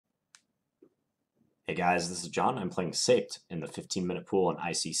Hey guys, this is John. I'm playing Seibt in the 15-minute pool on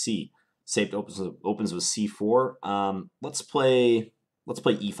ICC. Seibt opens with c4. Let's play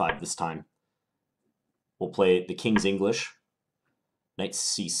e5 this time. We'll play the King's English. Knight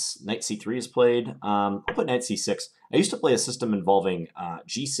c3 is played. I'll play knight c6. I used to play a system involving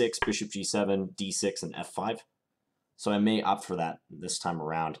g6, bishop g7, d6, and f5. So I may opt for that this time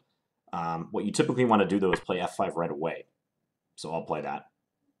around. What you typically want to do though is play f5 right away. So I'll play that.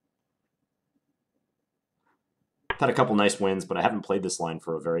 Had a couple nice wins, but I haven't played this line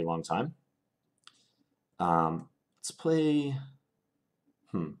for a very long time. Let's play...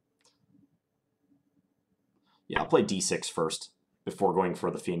 Yeah, I'll play d6 first before going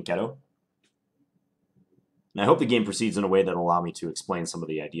for the fianchetto. And I hope the game proceeds in a way that will allow me to explain some of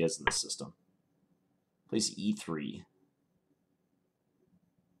the ideas in this system. Plays e3.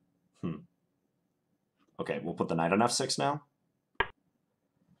 Okay, we'll put the knight on f6 now.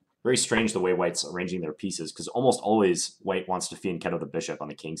 Very strange the way White's arranging their pieces, because almost always White wants to fianchetto the bishop on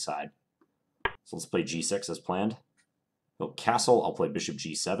the king side. So let's play g6 as planned. He'll castle, I'll play bishop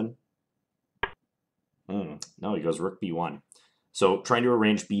g7. No, he goes rook b1. So trying to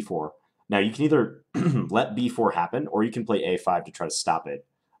arrange b4. Now you can either let b4 happen, or you can play a5 to try to stop it.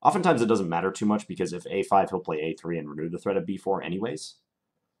 Oftentimes it doesn't matter too much, because if a5, he'll play a3 and renew the threat of b4 anyways.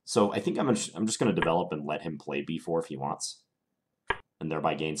 So I think I'm just going to develop and let him play b4 if he wants, and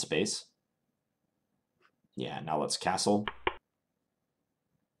thereby gain space. Yeah, now let's castle.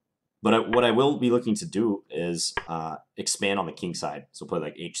 But what I will be looking to do is expand on the king side. So play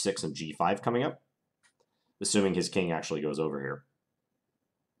like h6 and g5 coming up, assuming his king actually goes over here.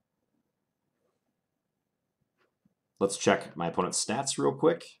 Let's check my opponent's stats real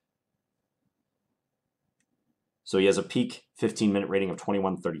quick. So he has a peak 15-minute rating of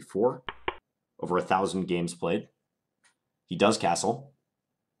 2134, over 1,000 games played. He does castle.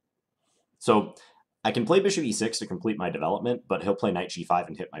 So I can play bishop e6 to complete my development, but he'll play knight g5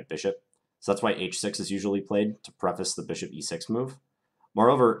 and hit my bishop. So that's why h6 is usually played, to preface the bishop e6 move.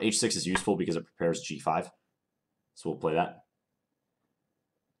 Moreover, h6 is useful because it prepares g5. So we'll play that.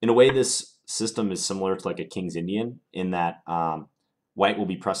 In a way, this system is similar to like a King's Indian, in that White will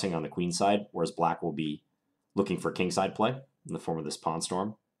be pressing on the queen side, whereas Black will be looking for kingside play in the form of this pawn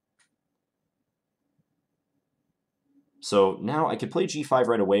storm. So now I could play g5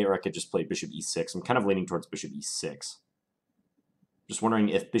 right away, or I could just play bishop e6. I'm kind of leaning towards bishop e6. Just wondering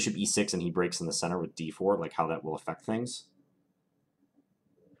if bishop e6 and he breaks in the center with d4, like how that will affect things.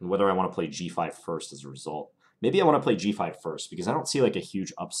 And whether I want to play g5 first as a result. Maybe I want to play g5 first, because I don't see like a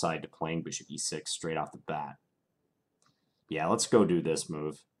huge upside to playing bishop e6 straight off the bat. Yeah, let's go do this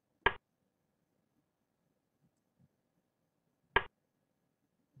move.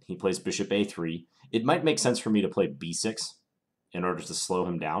 He plays bishop a3. It might make sense for me to play b6 in order to slow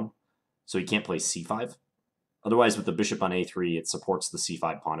him down, so he can't play c5. Otherwise, with the bishop on a3, it supports the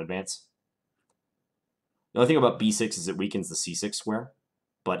c5 pawn advance. The only thing about b6 is it weakens the c6 square,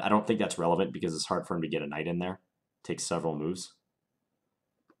 but I don't think that's relevant because it's hard for him to get a knight in there. It takes several moves.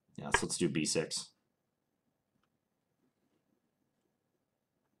 Yeah, so let's do b6.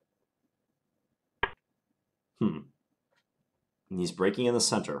 And he's breaking in the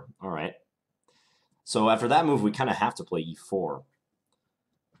center. All right. So after that move, we kind of have to play e4.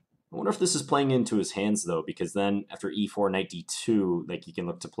 I wonder if this is playing into his hands, though, because then after e4, knight d2, like he can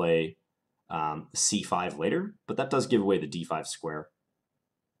look to play c5 later, but that does give away the d5 square.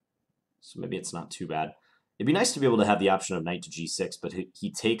 So maybe it's not too bad. It'd be nice to be able to have the option of knight to g6, but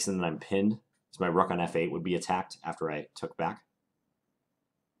he takes and then I'm pinned, so my rook on f8 would be attacked after I took back.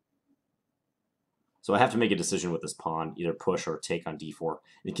 So I have to make a decision with this pawn, either push or take on d4.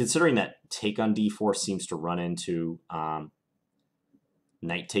 And considering that take on d4 seems to run into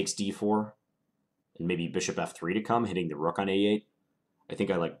knight takes d4, and maybe bishop f3 to come, hitting the rook on a8, I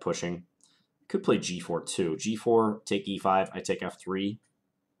think I like pushing. Could play g4 too. g4, take e5, I take f3,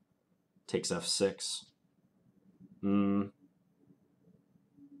 takes f6. Could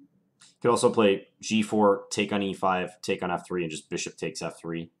also play g4, take on e5, take on f3, and just bishop takes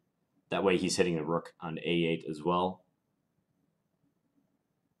f3. That way he's hitting the rook on a8 as well.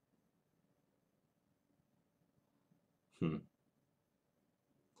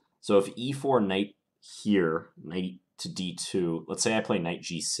 So if e4 knight here, knight to d2, let's say I play knight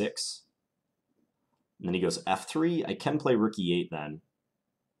g6, and then he goes f3, I can play rook e8 then.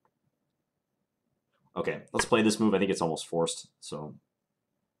 Okay, let's play this move. I think it's almost forced, so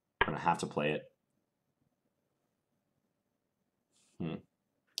I'm going to have to play it.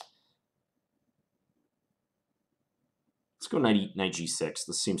 Let's go knight g6.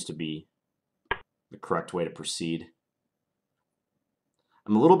 This seems to be the correct way to proceed.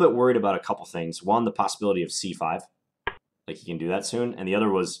 I'm a little bit worried about a couple things. One, the possibility of c5, like he can do that soon, and the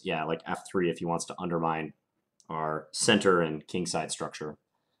other was, yeah, like f3 if he wants to undermine our center and kingside structure.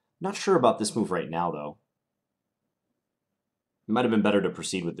 Not sure about this move right now, though. It might have been better to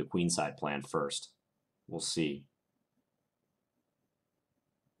proceed with the queenside plan first. We'll see.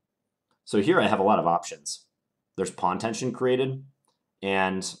 So here I have a lot of options. There's pawn tension created,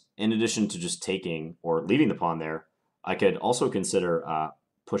 and in addition to just taking or leaving the pawn there, I could also consider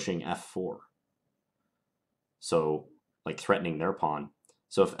pushing f4. So, like threatening their pawn.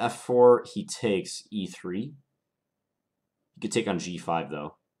 So if f4, he takes e3. He could take on g5,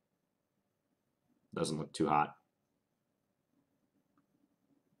 though. Doesn't look too hot.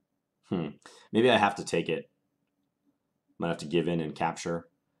 Maybe I have to take it. Might have to give in and capture.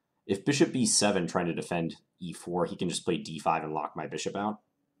 If bishop b7 trying to defend e4, he can just play d5 and lock my bishop out.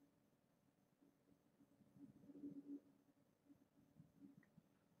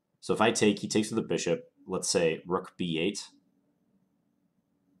 So if I take, he takes with the bishop, let's say rook b8.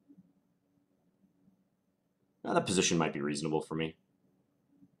 Now that position might be reasonable for me.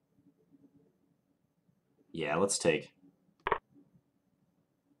 Yeah, let's take.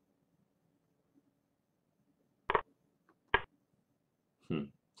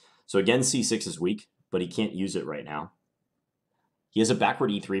 So again, c6 is weak, but he can't use it right now. He has a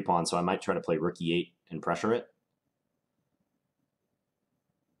backward e3 pawn, so I might try to play rook e8 and pressure it.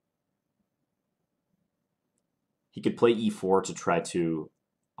 He could play e4 to try to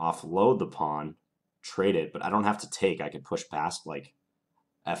offload the pawn, trade it, but I don't have to take. I could push past like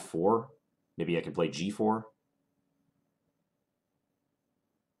f4. Maybe I could play g4.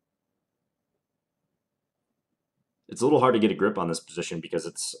 It's a little hard to get a grip on this position because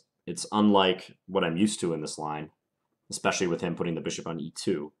it's unlike what I'm used to in this line, especially with him putting the bishop on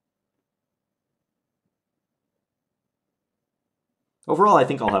e2. Overall, I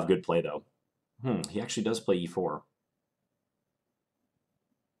think I'll have good play, though. He actually does play e4.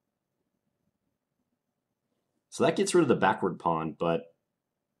 So that gets rid of the backward pawn, but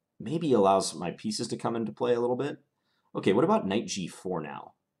maybe allows my pieces to come into play a little bit. Okay, what about knight g4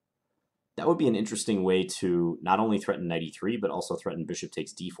 now? That would be an interesting way to not only threaten knight e3, but also threaten bishop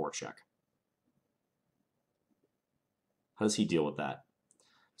takes d4 check. How does he deal with that?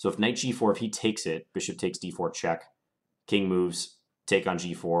 So if knight g4, if he takes it, bishop takes d4 check, king moves, take on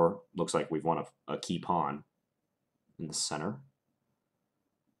g4, looks like we've won a key pawn in the center.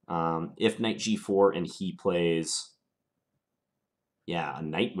 If knight g4 and he plays, yeah, a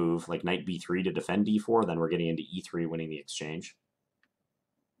knight move, like knight b3 to defend d4, then we're getting into e3, winning the exchange.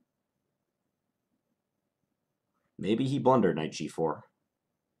 Maybe he blundered knight g4.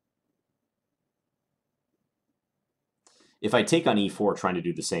 If I take on e4 trying to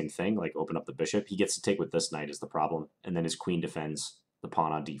do the same thing, like open up the bishop, he gets to take with this knight is the problem, and then his queen defends the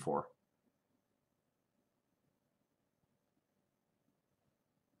pawn on d4.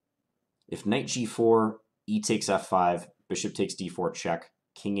 If knight g4, e takes f5, bishop takes d4 check,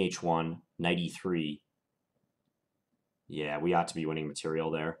 king h1, knight e3, yeah, we ought to be winning material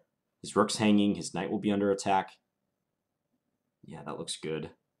there. His rook's hanging, his knight will be under attack. Yeah, that looks good.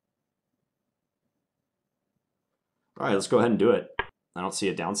 All right, let's go ahead and do it. I don't see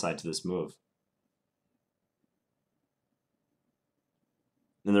a downside to this move.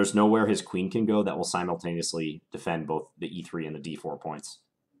 And there's nowhere his queen can go that will simultaneously defend both the e3 and the d4 points.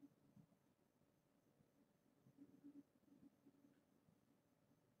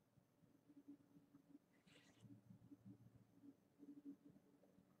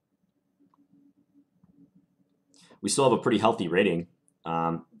 We still have a pretty healthy rating.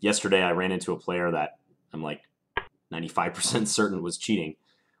 Yesterday, I ran into a player that I'm like 95% certain was cheating,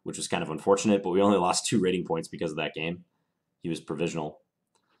 which was kind of unfortunate, but we only lost 2 rating points because of that game. He was provisional.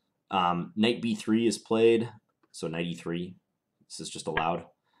 Knight b3 is played, so knight e3. This is just allowed.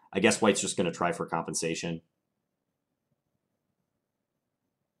 I guess white's just going to try for compensation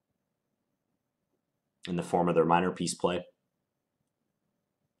in the form of their minor piece play.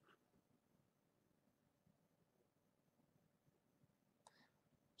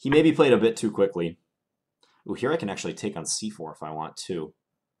 He maybe played a bit too quickly. Ooh, here I can actually take on c4 if I want to.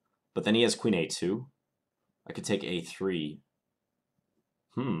 But then he has queen a2. I could take a3.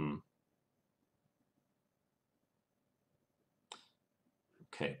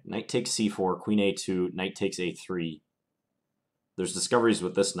 Okay, knight takes c4, queen a2, knight takes a3. There's discoveries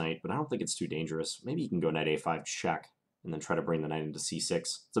with this knight, but I don't think it's too dangerous. Maybe you can go knight a5 check and then try to bring the knight into c6.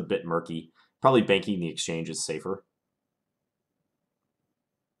 It's a bit murky. Probably banking the exchange is safer,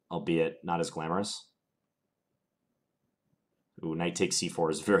 albeit not as glamorous. Ooh, knight takes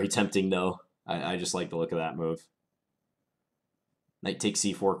c4 is very tempting, though. I just like the look of that move. Knight takes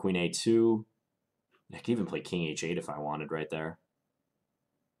c4, queen a2. I could even play king h8 if I wanted right there.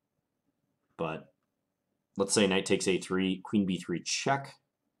 But let's say knight takes a3, queen b3 check.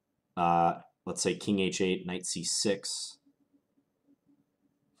 Let's say king h8, knight c6.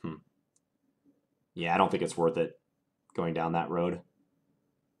 Yeah, I don't think it's worth it going down that road.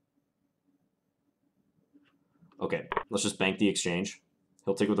 Okay, let's just bank the exchange.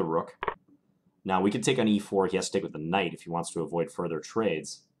 He'll take with a rook. Now we could take on e4. He has to take with the knight if he wants to avoid further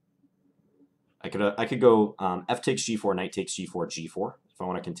trades. I could go f takes g4, knight takes g4, g4 if I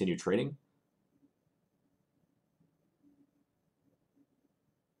want to continue trading.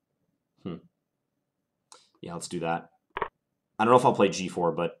 Yeah, let's do that. I don't know if I'll play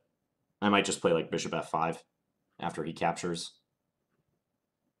g4, but I might just play like bishop f5 after he captures.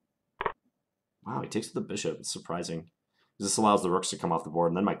 Wow, he takes the bishop. It's surprising. This allows the rooks to come off the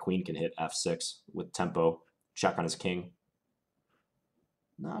board, and then my queen can hit f6 with tempo, check on his king.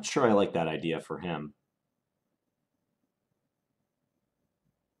 Not sure I like that idea for him.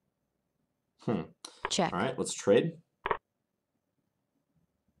 Check. All right, let's trade.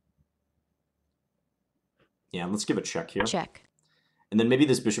 Yeah, let's give a check here. Check. And then maybe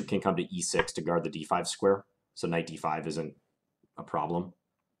this bishop can come to e6 to guard the d5 square, so knight d5 isn't a problem.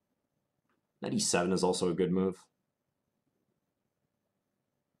 Knight e7 is also a good move.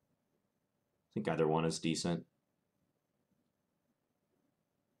 I think either one is decent.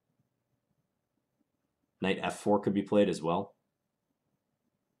 Knight f4 could be played as well.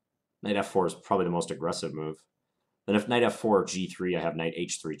 Knight f4 is probably the most aggressive move. Then if knight f4 g3, I have knight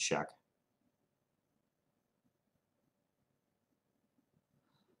h3 check.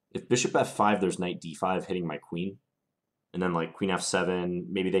 If bishop f5, there's knight d5 hitting my queen. And then like queen f7,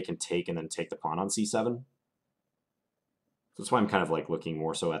 maybe they can take and then take the pawn on c7. So that's why I'm kind of like looking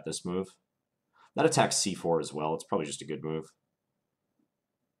more so at this move. That attacks c4 as well. It's probably just a good move.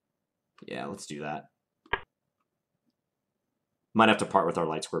 Yeah, let's do that. Might have to part with our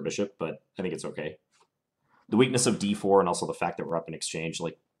light square bishop, but I think it's okay. The weakness of d4 and also the fact that we're up in exchange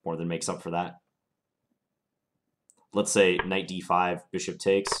like more than makes up for that. Let's say knight d5, bishop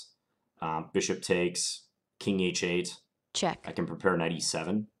takes, king h8. Check. I can prepare knight e7.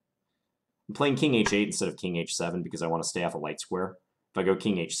 I'm playing king h8 instead of king h7 because I want to stay off a light square. If I go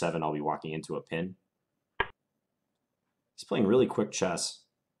king h7, I'll be walking into a pin. He's playing really quick chess.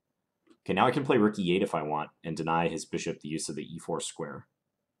 Okay, now I can play rook e8 if I want and deny his bishop the use of the e4 square.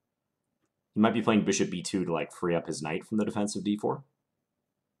 He might be playing bishop b2 to like free up his knight from the defense of d4.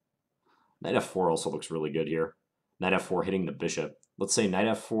 Knight f4 also looks really good here. Knight f4 hitting the bishop. Let's say knight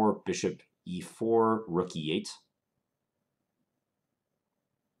f4, bishop e4, rook e8.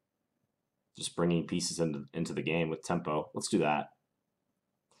 Just bringing pieces into the game with tempo. Let's do that.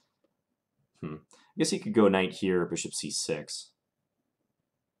 I guess he could go knight here, bishop c6.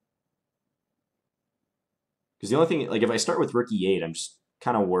 Because the only thing, like if I start with rook e8, I'm just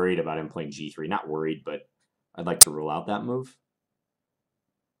kind of worried about him playing g3. Not worried, but I'd like to rule out that move.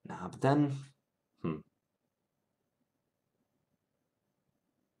 Nah, but then,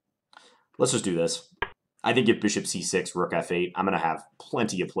 Let's just do this. I think if bishop c6, rook f8, I'm going to have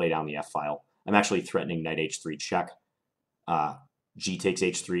plenty of play down the f-file. I'm actually threatening knight h3 check, g takes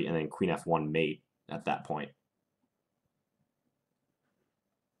h3, and then queen f1 mate at that point.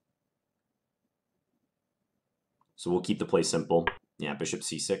 So we'll keep the play simple. Yeah, bishop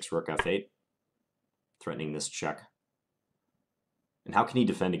c6, rook f8, threatening this check. And how can he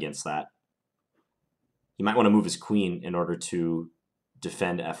defend against that? He might want to move his queen in order to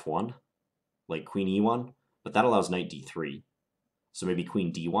defend f1, like queen e1, but that allows knight d3. So maybe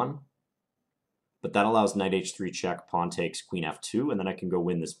queen d1, but that allows knight h3 check, pawn takes, queen f2, and then I can go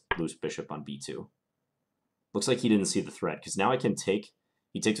win this loose bishop on b2. Looks like he didn't see the threat, because now I can take,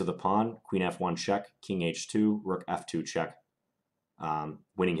 he takes with a pawn, queen f1 check, king h2, rook f2 check,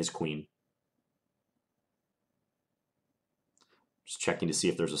 winning his queen. Just checking to see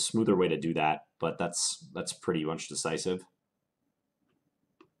if there's a smoother way to do that, but that's pretty much decisive.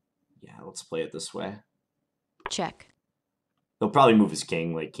 Yeah, let's play it this way. Check. He'll probably move his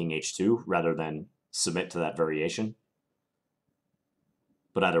king, like king h2, rather than submit to that variation.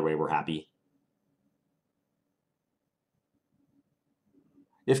 But either way, we're happy.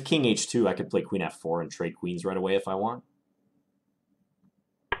 If king h2, I could play queen f4 and trade queens right away if I want.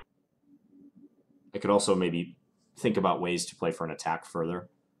 I could also maybe think about ways to play for an attack further.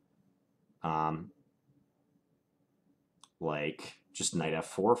 Like just knight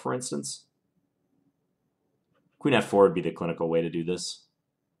f4, for instance. Queen f4 would be the clinical way to do this.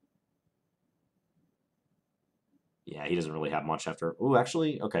 Yeah, he doesn't really have much after. Oh,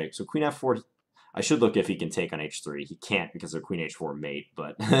 actually, okay. So queen f4. I should look if he can take on h3. He can't because of queen h4 mate,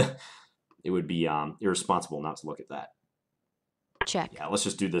 but it would be irresponsible not to look at that. Check. Yeah, let's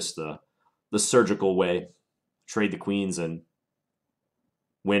just do this the surgical way. Trade the queens and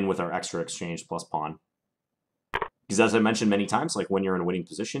win with our extra exchange plus pawn. Because as I mentioned many times, like when you're in a winning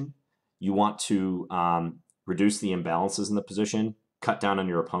position, you want to reduce the imbalances in the position, cut down on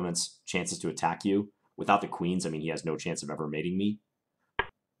your opponent's chances to attack you. Without the queens, I mean, he has no chance of ever mating me.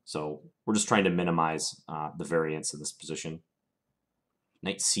 So we're just trying to minimize the variance in this position.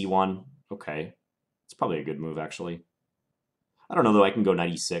 Knight c1, okay. It's probably a good move, actually. I don't know, though. I can go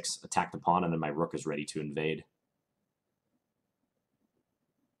knight e6, attack the pawn, and then my rook is ready to invade.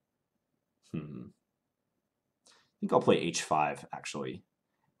 I think I'll play h5, actually.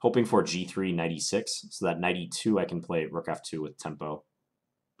 Hoping for g3, knight e6, so that knight e2 I can play rook f2 with tempo.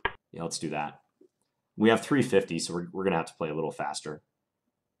 Yeah, let's do that. We have 350, so we're going to have to play a little faster.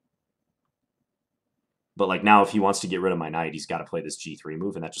 But like now, if he wants to get rid of my knight, he's got to play this g3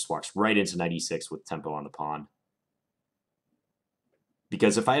 move, and that just walks right into knight e6 with tempo on the pawn.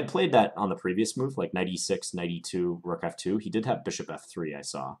 Because if I had played that on the previous move, like knight e6, knight e2, rook f2, he did have bishop f3, I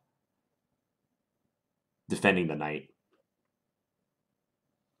saw. Defending the knight.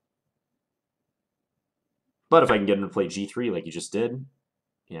 But if I can get him to play g3 like you just did,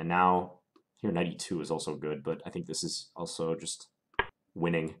 yeah, now here knight e2 is also good, but I think this is also just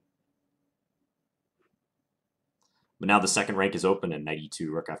winning. But now the second rank is open, and knight e2,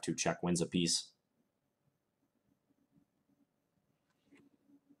 rook f2 check wins a piece.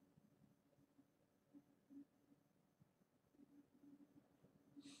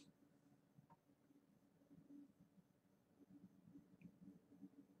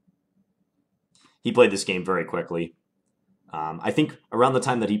 He played this game very quickly. I think around the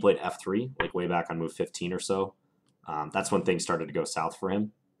time that he played f3, like way back on move 15 or so, that's when things started to go south for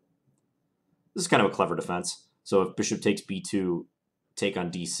him. This is kind of a clever defense. So if bishop takes b2, take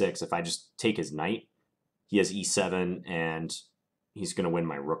on d6, if I just take his knight, he has e7, and he's going to win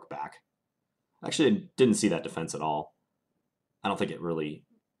my rook back. Actually, I didn't see that defense at all. I don't think it really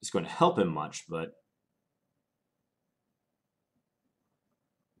is going to help him much, but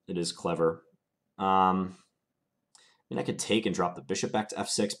it is clever. I mean, I could take and drop the bishop back to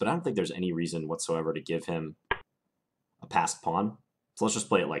f6, but I don't think there's any reason whatsoever to give him a passed pawn. So let's just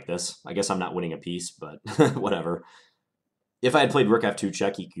play it like this. I guess I'm not winning a piece, but whatever. If I had played rook f2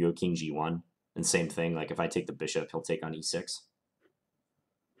 check, he could go king g1. And same thing, like if I take the bishop, he'll take on e6. Let's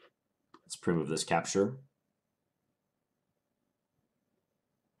pre-move this capture.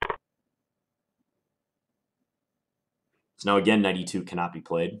 So now again, knight e2 cannot be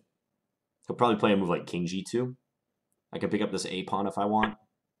played. He'll probably play a move like king g2. I can pick up this a pawn if I want.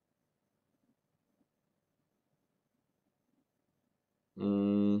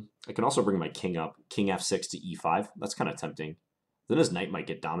 I can also bring my king up, king f6 to e5. That's kind of tempting. Then his knight might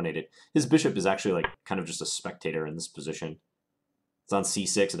get dominated. His bishop is actually like kind of just a spectator in this position. It's on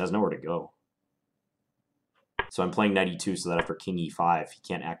c6. It has nowhere to go. So I'm playing knight e2 so that after king e5, he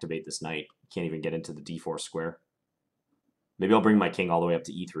can't activate this knight. He can't even get into the d4 square. Maybe I'll bring my king all the way up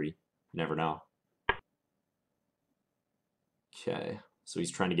to e3. You never know. Okay, so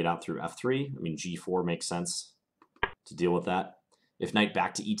he's trying to get out through f3. I mean, g4 makes sense to deal with that. If knight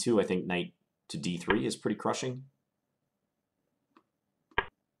back to e2, I think knight to d3 is pretty crushing.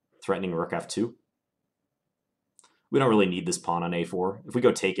 Threatening rook f2. We don't really need this pawn on a4. If we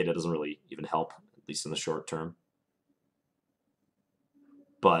go take it, it doesn't really even help, at least in the short term.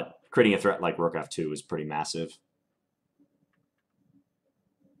 But creating a threat like rook f2 is pretty massive.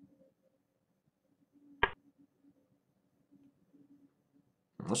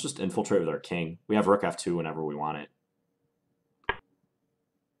 Let's just infiltrate with our king. We have rook f2 whenever we want it.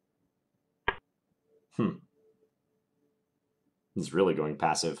 He's really going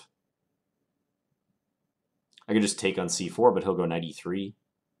passive. I could just take on c4, but he'll go knight e3.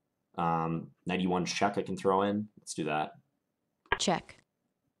 Knight e1 check I can throw in. Let's do that. Check.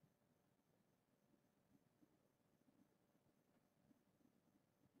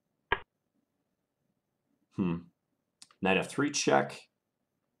 Knight f3 check.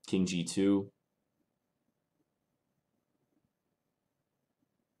 King g2.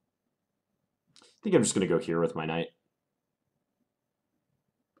 I think I'm just going to go here with my knight.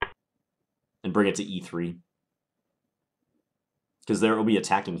 And bring it to e3. Because there will be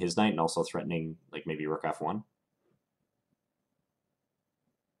attacking his knight and also threatening, like, maybe rook f1.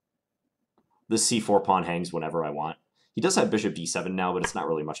 This c4 pawn hangs whenever I want. He does have bishop d7 now, but it's not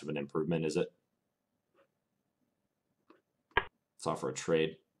really much of an improvement, is it? Let's offer a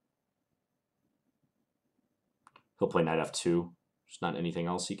trade. He'll play knight f2. There's not anything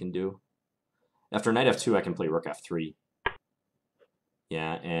else he can do. After knight f2, I can play rook f3.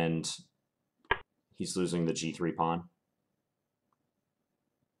 Yeah, and he's losing the g3 pawn.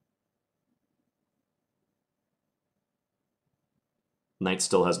 Knight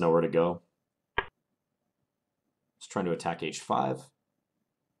still has nowhere to go. He's trying to attack h5.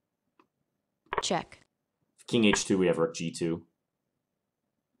 Check. King h2, we have rook g2.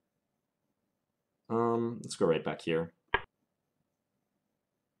 Let's go right back here.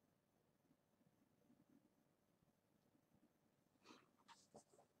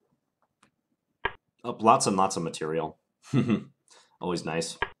 Oh, lots and lots of material. Always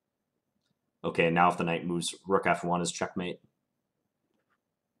nice. Okay, now if the knight moves, rook f1 is checkmate.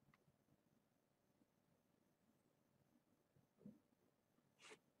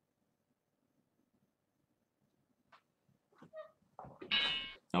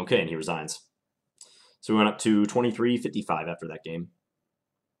 Okay, and he resigns. So we went up to 23-55 after that game.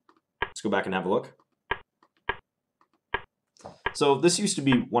 Let's go back and have a look. So this used to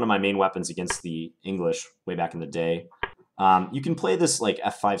be one of my main weapons against the English way back in the day. You can play this like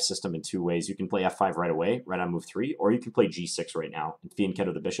f5 system in two ways. You can play f5 right away, right on move 3, or you can play g6 right now and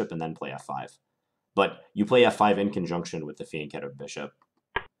fianchetto the bishop and then play f5. But you play f5 in conjunction with the fianchetto bishop.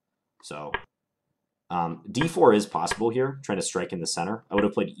 So d4 is possible here, trying to strike in the center. I would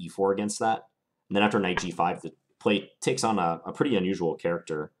have played e4 against that. And then after knight g5, the play takes on a pretty unusual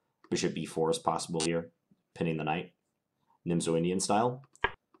character. Bishop b4 is possible here, pinning the knight, Nimzo-Indian style.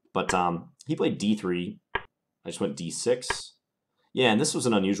 But he played d3. I just went d6. Yeah, and this was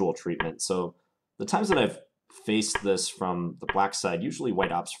an unusual treatment. So the times that I've faced this from the black side, usually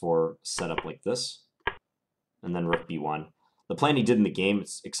white opts for setup like this, and then rook b1. The plan he did in the game,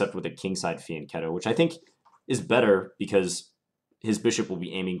 except with a kingside fianchetto, which I think is better because his bishop will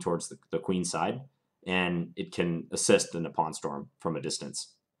be aiming towards the queen side, and it can assist in a pawn storm from a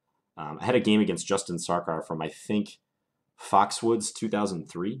distance. I had a game against Justin Sarkar from, I think, Foxwoods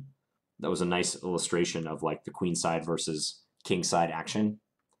 2003. That was a nice illustration of like the queen side versus king side action,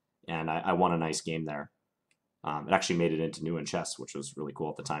 and I won a nice game there. It actually made it into new in chess, which was really cool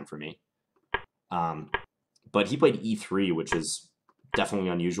at the time for me. But he played e3, which is definitely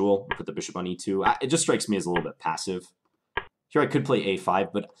unusual. Put the bishop on e2. It just strikes me as a little bit passive. Here I could play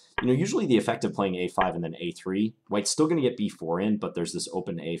a5, but usually the effect of playing a5 and then a3, white's still going to get b4 in, but there's this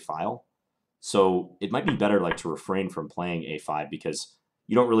open a file. So it might be better like to refrain from playing a5 because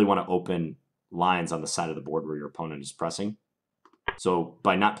you don't really want to open lines on the side of the board where your opponent is pressing. So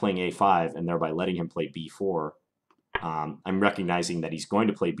by not playing a5 and thereby letting him play b4, I'm recognizing that he's going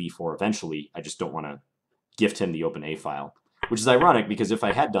to play b4 eventually. I just don't want to gift him the open a file, which is ironic because if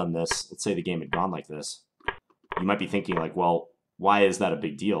I had done this, let's say the game had gone like this, you might be thinking like, well, why is that a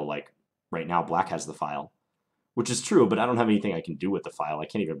big deal? Like right now black has the file, which is true, but I don't have anything I can do with the file. I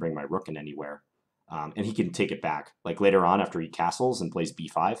can't even bring my rook in anywhere. And he can take it back. Like later on after he castles and plays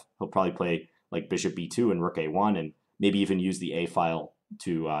b5, he'll probably play like bishop b2 and rook a1 and maybe even use the a file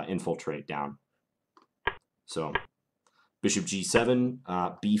to infiltrate down. So bishop g7,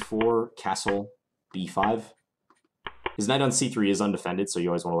 b4, castle, b5. His knight on c3 is undefended, so you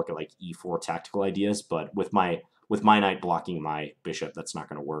always want to look at like e4 tactical ideas, but with my knight blocking my bishop, that's not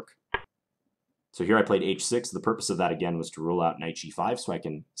going to work. So here I played h6. The purpose of that, again, was to rule out knight g5, so I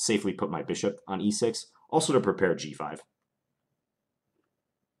can safely put my bishop on e6, also to prepare g5.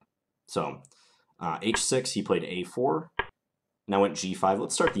 So h6, he played a4. Now went g5.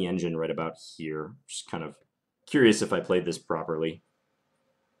 Let's start the engine right about here. Just kind of curious if I played this properly.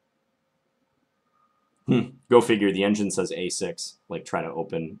 Go figure, the engine says a6, like try to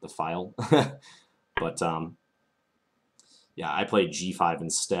open the file. But yeah, I played g5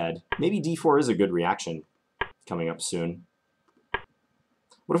 instead. Maybe d4 is a good reaction coming up soon.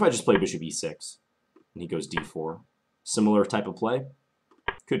 What if I just play bishop e6 and he goes d4? Similar type of play?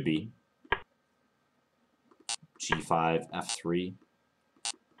 Could be. g5, f3.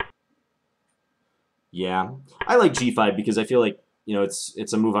 Yeah, I like g5 because I feel like,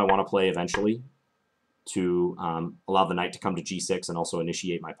 it's a move I want to play eventually to allow the knight to come to g6 and also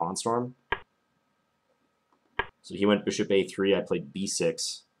initiate my pawn storm. So he went bishop a3, I played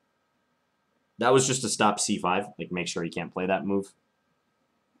b6. That was just to stop c5, like make sure he can't play that move.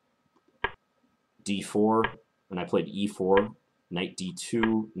 d4, and I played e4, knight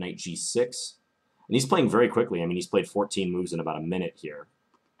d2, knight g6. And he's playing very quickly. I mean, he's played 14 moves in about a minute here.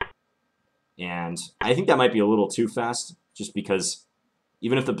 And I think that might be a little too fast, just because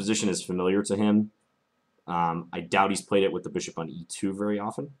even if the position is familiar to him, I doubt he's played it with the bishop on e2 very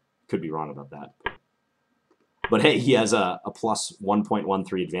often. Could be wrong about that. But hey, he has a plus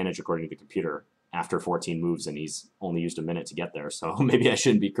 1.13 advantage according to the computer after 14 moves, and he's only used a minute to get there, so maybe I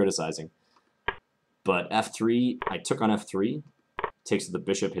shouldn't be criticizing. But f3, I took on f3. Takes the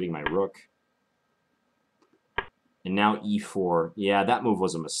bishop, hitting my rook. And now e4. Yeah, that move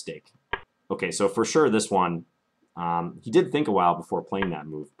was a mistake. Okay, so for sure this one, he did think a while before playing that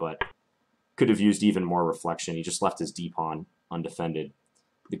move, but could have used even more reflection. He just left his d-pawn undefended.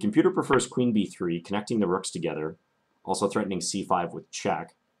 The computer prefers queen b3, connecting the rooks together, also threatening c5 with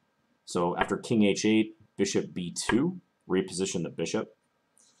check. So after king h8, bishop b2, reposition the bishop.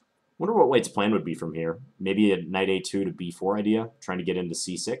 Wonder what white's plan would be from here. Maybe a knight a2 to b4 idea, trying to get into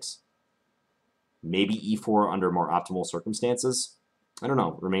c6. Maybe e4 under more optimal circumstances. I don't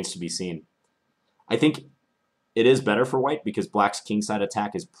know. Remains to be seen. I think it is better for white because black's kingside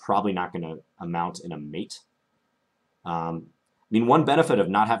attack is probably not going to amount in a mate. I mean, one benefit of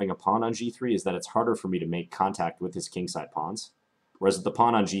not having a pawn on g3 is that it's harder for me to make contact with his kingside pawns. Whereas with the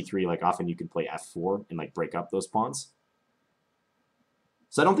pawn on g3, like often you can play f4 and like break up those pawns.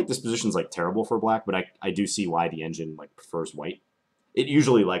 So I don't think this position's like terrible for black, but I do see why the engine like prefers white. It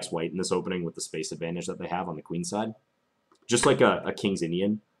usually likes white in this opening with the space advantage that they have on the queen side. Just like a King's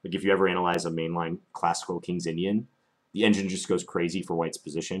Indian. Like if you ever analyze a mainline classical King's Indian, the engine just goes crazy for white's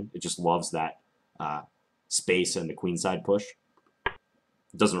position. It just loves that space and the queen side push.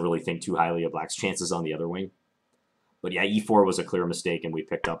 It doesn't really think too highly of black's chances on the other wing. But yeah, e4 was a clear mistake, and we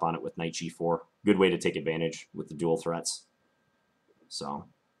picked up on it with knight g4. Good way to take advantage with the dual threats. So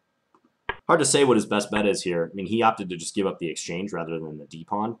hard to say what his best bet is here. I mean, he opted to just give up the exchange rather than the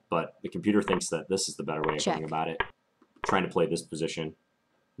d-pawn, but the computer thinks that this is the better way of going about it. Trying to play this position,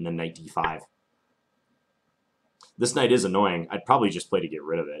 and then knight d5. This knight is annoying. I'd probably just play to get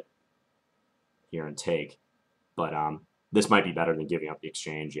rid of it here and take. But this might be better than giving up the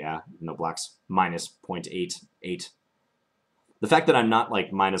exchange, yeah. Even though black's minus 0.88. The fact that I'm not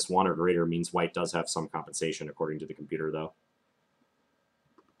like -1 or greater means white does have some compensation according to the computer, though.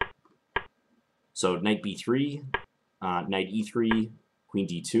 So knight b3, knight e3, queen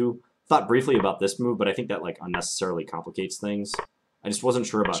d2. Thought briefly about this move, but I think that like unnecessarily complicates things. I just wasn't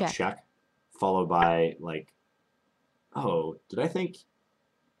sure about check followed by like, oh, did I think?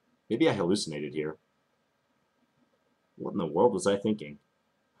 Maybe I hallucinated here. What in the world was I thinking?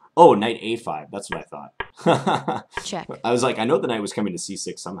 Oh, knight a5. That's what I thought. Check. I was like, I know the knight was coming to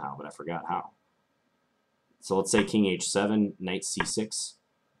c6 somehow, but I forgot how. So let's say king h7, knight c6.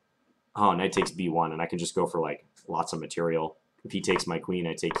 Oh, knight takes b1, and I can just go for like lots of material. If he takes my queen,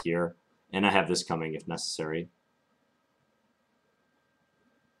 I take here, and I have this coming if necessary.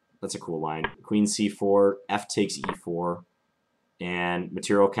 That's a cool line. Queen c4, f takes e4, and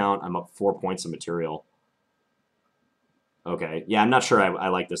material count, I'm up 4 points of material. Okay, yeah, I'm not sure I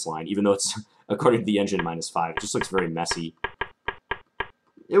like this line, even though it's, according to the engine, -5. It just looks very messy.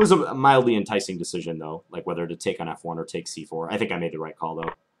 It was a mildly enticing decision, though, like whether to take on f1 or take c4. I think I made the right call,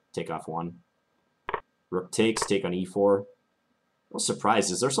 though. Take off 1. Rook takes, take on e4. I was surprised.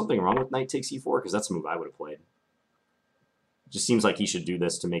 Is there something wrong with knight takes e4? Because that's a move I would have played. It just seems like he should do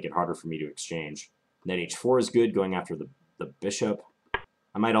this to make it harder for me to exchange. Knight h4 is good, going after the bishop.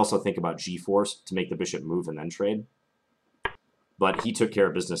 I might also think about g4 to make the bishop move and then trade. But he took care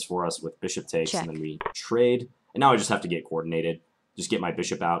of business for us with bishop takes, and then we trade. And now I just have to get coordinated. Just get my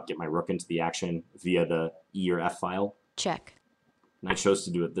bishop out, get my rook into the action via the E or F file. Check. And I chose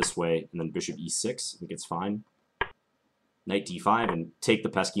to do it this way, and then bishop e6. I think it's fine. Knight d5, and take the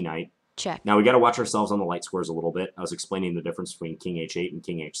pesky knight. Check. Now we got to watch ourselves on the light squares a little bit. I was explaining the difference between king h8 and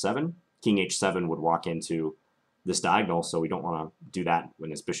king h7. King h7 would walk into this diagonal, so we don't want to do that when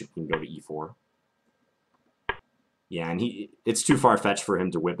his bishop can go to e4. Yeah, and it's too far-fetched for him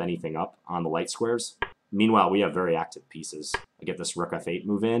to whip anything up on the light squares. Meanwhile, we have very active pieces. I get this rook f8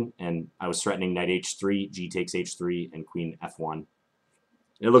 move in, and I was threatening knight h3, g takes h3, and queen f1.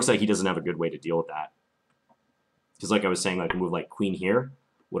 It looks like he doesn't have a good way to deal with that. Because like I was saying, like a move like queen here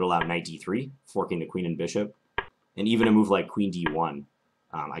would allow knight d3, forking the queen and bishop. And even a move like queen d1,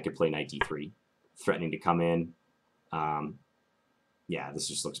 I could play knight d3, threatening to come in. Yeah, this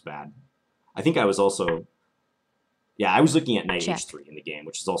just looks bad. I think I was also... Yeah, I was looking at knight h3 in the game,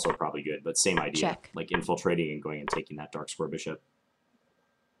 which is also probably good, but same idea. Like infiltrating and going and taking that dark square bishop.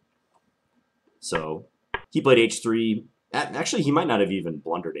 So he played h3. Actually, he might not have even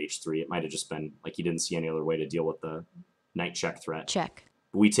blundered h3. It might have just been like he didn't see any other way to deal with the knight check threat. Check.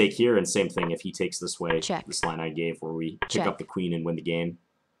 But we take here, and same thing if he takes this way. This line I gave where we pick up the queen and win the game.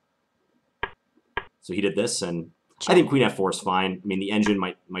 So he did this, and I think queen f4 is fine. I mean, the engine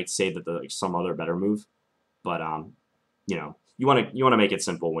might say that there's some other better move, but you know, you want to make it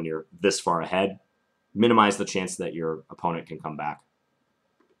simple when you're this far ahead. Minimize the chance that your opponent can come back.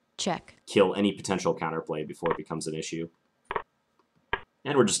 Check. Kill any potential counterplay before it becomes an issue.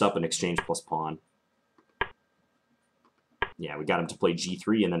 And we're just up an exchange plus pawn. Yeah, we got him to play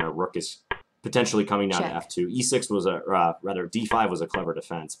g3, and then our rook is potentially coming down Check. to f2. e6 was rather d5 was a clever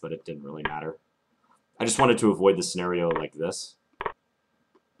defense, but it didn't really matter. I just wanted to avoid the scenario like this,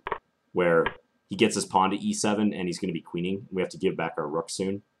 where he gets his pawn to e7 and he's going to be queening. We have to give back our rook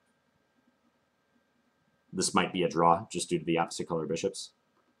soon. This might be a draw just due to the opposite color bishops.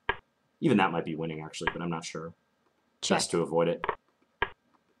 Even that might be winning, actually, but I'm not sure. Check. Best to avoid it.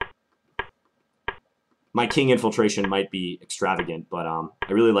 My king infiltration might be extravagant, but I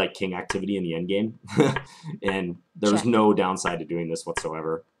really like king activity in the endgame, and there was Check. no downside to doing this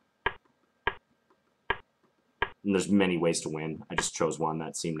whatsoever. And there's many ways to win. I just chose one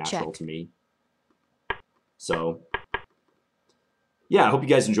that seemed natural Check. to me. So, yeah, I hope you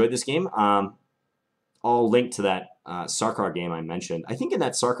guys enjoyed this game. I'll link to that Sarkar game I mentioned. I think in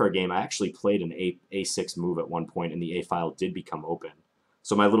that Sarkar game, I actually played an A6 move at one point, and the A file did become open.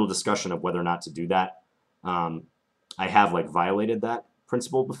 So my little discussion of whether or not to do that, I have like violated that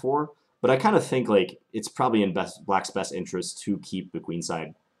principle before, but I kind of think like it's probably in Black's best interest to keep the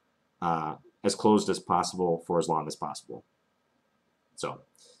queenside as closed as possible for as long as possible. So,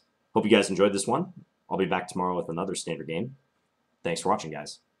 hope you guys enjoyed this one. I'll be back tomorrow with another standard game. Thanks for watching,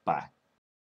 guys. Bye.